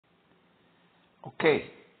Okay,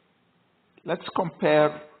 let's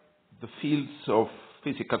compare the fields of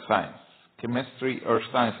physical science, chemistry, earth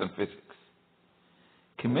science, and physics.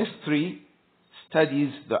 Chemistry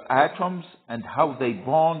studies the atoms and how they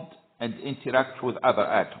bond and interact with other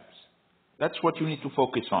atoms. That's what you need to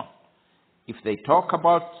focus on. If they talk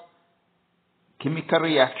about chemical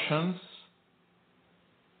reactions,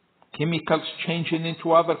 chemicals changing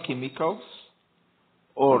into other chemicals,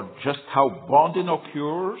 or just how bonding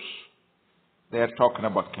occurs, they are talking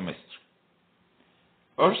about chemistry.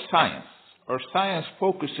 Earth science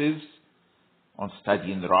focuses on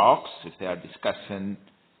studying rocks, if they are discussing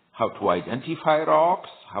how to identify rocks,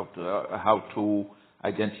 how to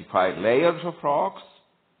identify layers of rocks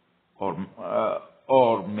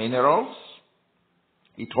or minerals.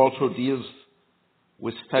 It also deals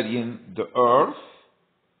with studying the earth,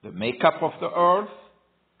 the makeup of the earth,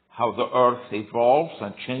 how the earth evolves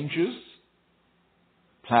and changes,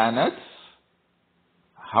 planets,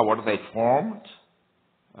 how are they formed,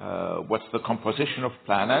 what's the composition of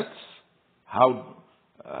planets,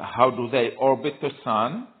 how do they orbit the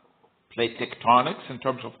sun, plate tectonics in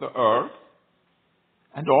terms of the earth,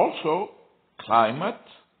 and also climate,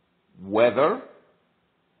 weather,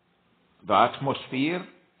 the atmosphere,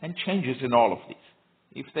 and changes in all of these.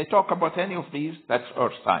 If they talk about any of these, that's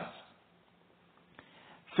earth science.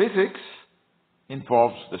 Physics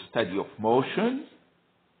involves the study of motion.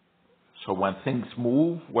 So when things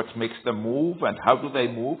move, what makes them move and how do they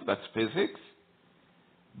move, that's physics.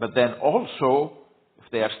 But then also,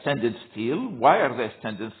 if they are standing still, why are they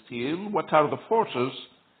standing still? What are the forces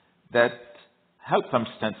that help them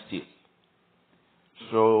stand still?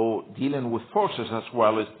 So dealing with forces as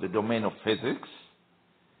well is the domain of physics.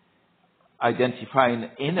 Identifying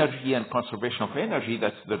energy and conservation of energy,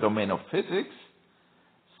 that's the domain of physics.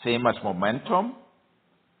 Same as momentum.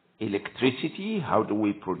 Electricity, how do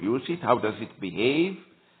we produce it? How does it behave?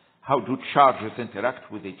 How do charges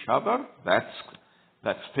interact with each other?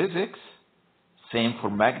 That's physics. Same for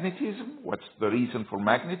magnetism. What's the reason for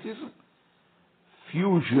magnetism?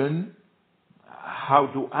 Fusion, how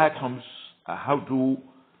do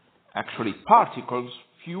actually particles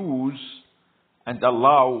fuse and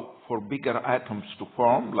allow for bigger atoms to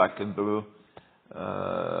form, like in the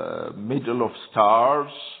middle of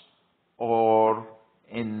stars or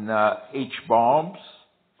in H-bombs.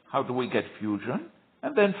 How do we get fusion?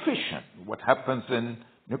 And then fission. What happens in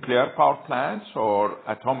nuclear power plants or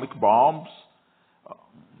atomic bombs?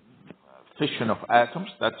 Fission of atoms,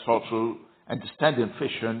 that's also, understanding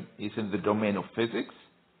fission is in the domain of physics.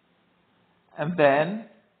 And then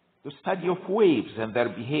the study of waves and their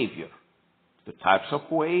behavior. The types of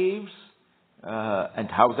waves and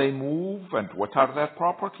how they move and what are their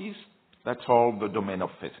properties. That's all the domain of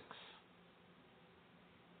physics.